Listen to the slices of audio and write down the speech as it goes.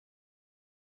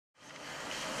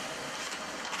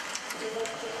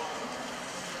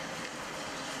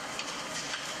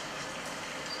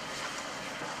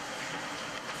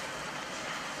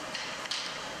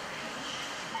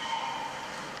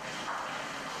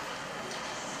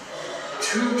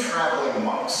two traveling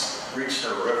monks reached a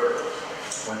river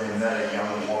where they met a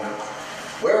young woman.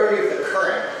 Wary of the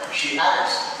current, she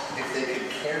asked if they could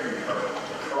carry her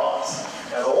across.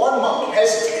 Now the one monk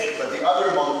hesitated, but the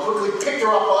other monk quickly picked her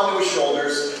up onto his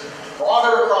shoulders, brought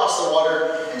her across the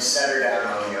water, and set her down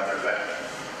on the other bank.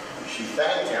 She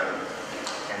thanked him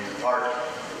and departed.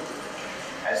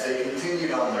 As they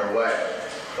continued on their way,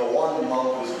 the one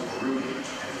monk was brooding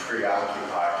and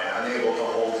preoccupied and unable to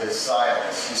hold his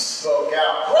silence. He spoke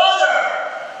out, "Brother!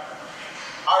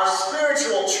 Our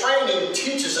spiritual training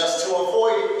teaches us to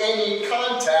avoid any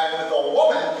contact with a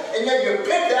woman, and yet you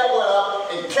picked that one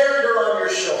up and carried her on your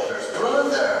shoulders."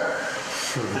 "Brother,"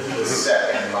 the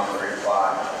second monk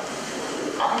replied,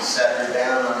 "I set her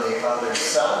down on the other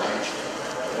side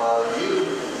while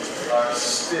you are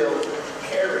still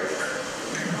carrying her."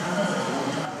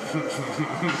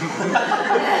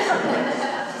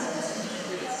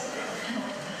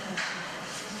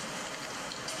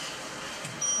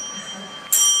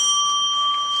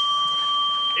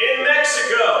 In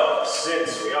Mexico,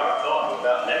 since we are talking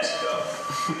about Mexico,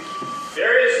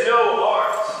 there is no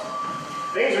art.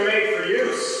 Things are made for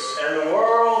use, and the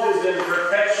world is in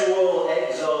perpetual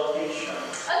exaltation.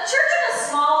 A church in a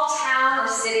small town or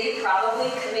city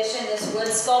probably commissioned this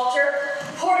wood sculpture.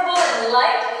 Portable and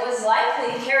light, it was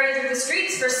likely carried through the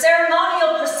streets for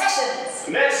ceremonial processions.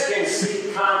 Mexicans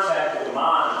seek contact with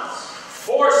minds,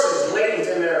 forces latent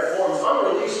in their forms,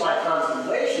 unreleased by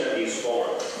contemplation of these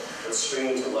forms, but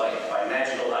springing to light by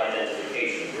magical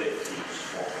identification with these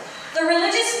forms. The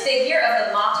religious figure of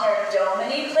the Mater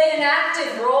Domini played an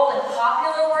active role in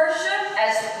popular worship,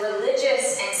 as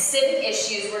religious and civic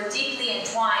issues were deeply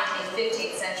entwined in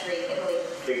 15th century Italy.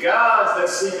 The gods that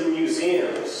sleep in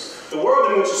museums, the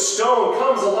world in which a stone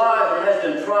comes alive and has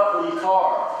been properly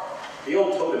carved. The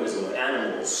old totemism of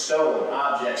animals, stone,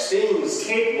 objects, things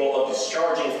capable of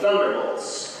discharging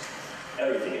thunderbolts.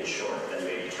 Everything, in short, that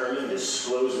may determine,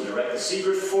 disclose, and direct the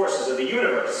secret forces of the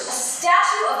universe. A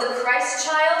statue of the Christ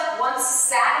child once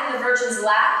sat in the Virgin's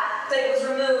lap, but it was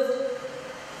removed.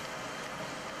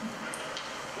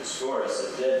 Restore us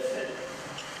a dead thing,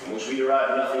 from which we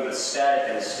derive nothing but static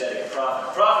and aesthetic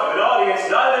profit. Profit of an audience,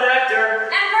 not of an actor.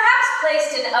 And perhaps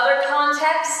placed in other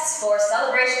contexts for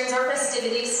celebrations or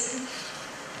festivities.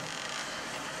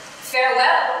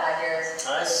 Farewell, my dearest.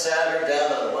 I sat her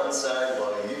down on one side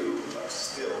while you are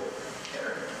still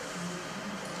carrying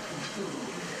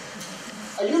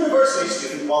her. A university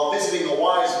student, while visiting a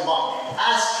wise monk,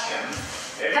 asked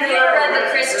him, "Have you ever read the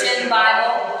Christian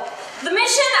Bible? The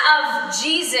mission of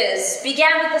Jesus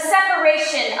began with the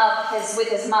separation with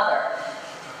his mother.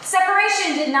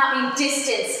 Separation did not mean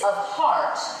distance of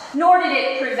heart, nor did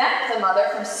it prevent the mother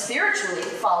from spiritually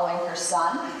following her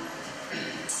son.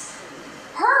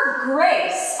 Her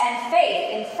grace and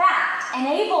faith, in fact,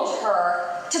 enabled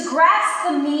her to grasp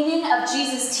the meaning of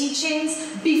Jesus' teachings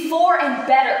before and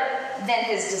better than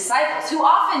his disciples, who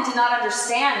often did not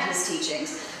understand his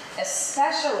teachings,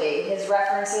 especially his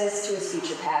references to his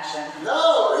future passion."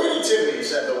 "No, read it to me,"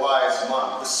 said the wise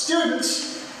monk. The student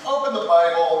opened the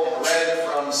Bible and read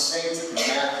from St.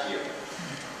 Matthew.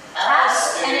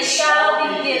 "Ask, and it shall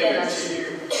be given unto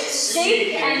you.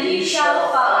 Seek, and ye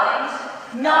shall find.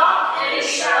 Knock, and it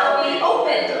shall be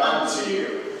opened unto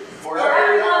you. For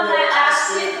everyone that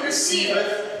asketh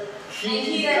receiveth, and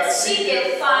he that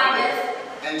seeketh findeth,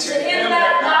 and to him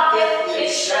that knocketh it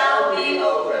shall be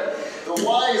opened." The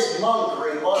wise monk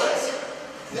remarked,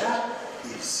 "That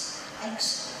is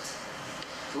excellent.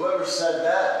 Whoever said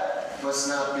that must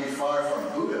not be far from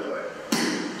Buddhahood."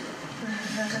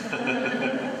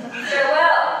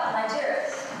 Farewell, my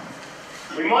dearest.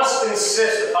 We must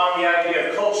insist upon the idea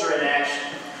of culture in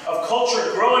action, of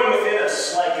culture growing within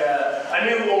us like a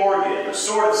new organ, a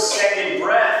sort of second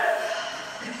breath.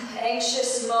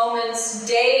 Anxious moments,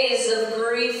 days of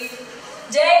grief,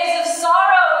 days of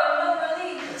sorrow and no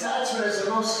relief. Attachment is the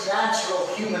most natural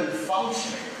human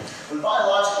functioning. When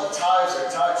biological ties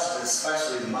are touched,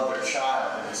 especially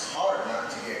mother-child, it is hard not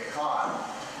to get caught.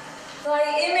 Thy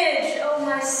image, O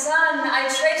my son, I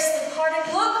trace the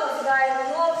parted look of thy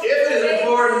love. If it is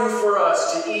important for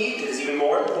us to eat, it is even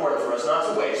more important for us not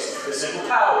to waste the simple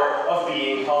power of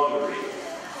being hungry.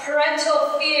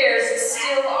 Parental fears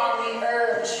still on the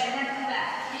urge.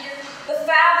 The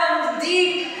fathomed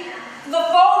deep, the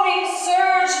foaming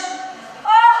surge.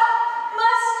 Ah,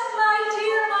 must my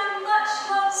dear, my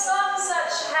much-loved son,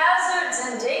 such hazards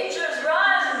and dangers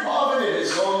run? Often it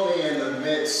is only in the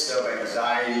midst of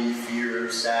anxiety,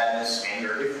 fear, sadness,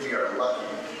 anger, if we are lucky,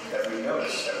 that we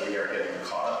notice that we are getting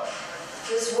caught up.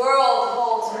 This world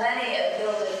holds many a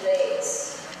gilded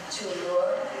base to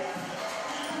allure,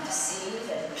 deceive,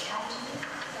 and captivate.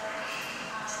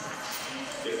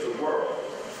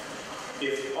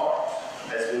 if art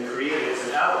has been created as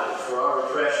an outlet for our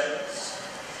repressions.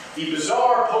 The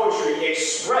bizarre poetry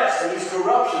expressed in these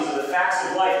corruptions of the facts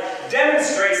of life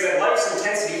demonstrates that life's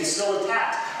intensity is still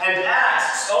intact and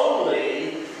asks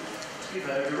only to be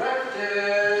better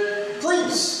directed.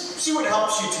 Please, see what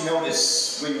helps you to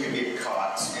notice when you get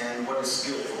caught and what is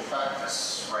skillful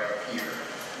practice right here.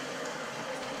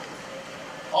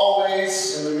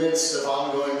 Always in the midst of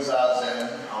ongoing zazen,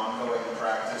 ongoing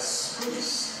practice,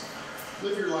 please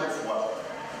live your life well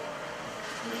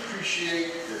and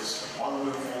appreciate this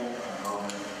wonderful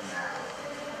moment now.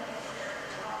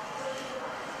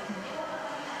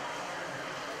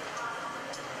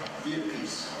 Be at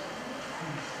peace.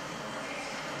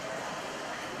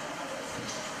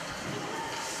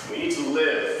 We need to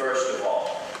live, first of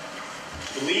all.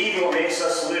 Believe in what makes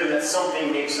us live, and that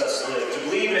something makes us live. To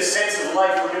believe in a sense of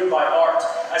life renewed by art.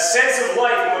 A sense of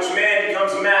life in which man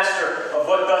becomes master of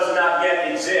what does not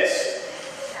yet exist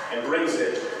and brings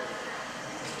it